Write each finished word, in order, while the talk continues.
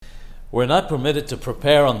We're not permitted to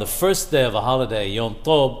prepare on the first day of a holiday, Yom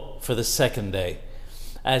Tov, for the second day.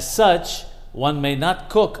 As such, one may not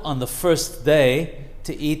cook on the first day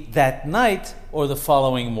to eat that night or the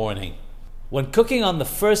following morning. When cooking on the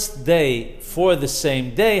first day for the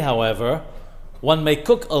same day, however, one may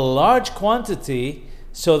cook a large quantity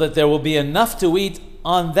so that there will be enough to eat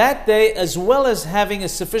on that day, as well as having a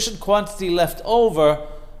sufficient quantity left over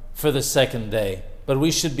for the second day. But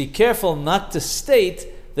we should be careful not to state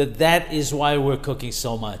that that is why we're cooking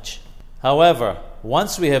so much. However,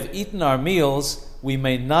 once we have eaten our meals, we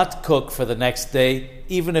may not cook for the next day,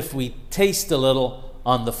 even if we taste a little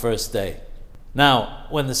on the first day. Now,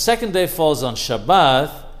 when the second day falls on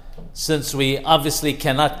Shabbat, since we obviously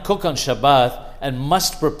cannot cook on Shabbat and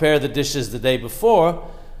must prepare the dishes the day before,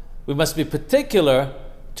 we must be particular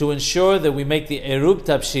to ensure that we make the Erub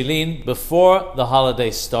Tabshilin before the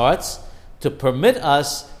holiday starts to permit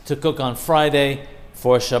us to cook on Friday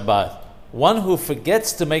for Shabbat. One who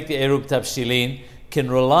forgets to make the Erub Tabshilin can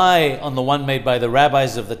rely on the one made by the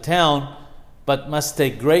rabbis of the town, but must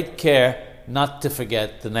take great care not to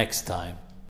forget the next time.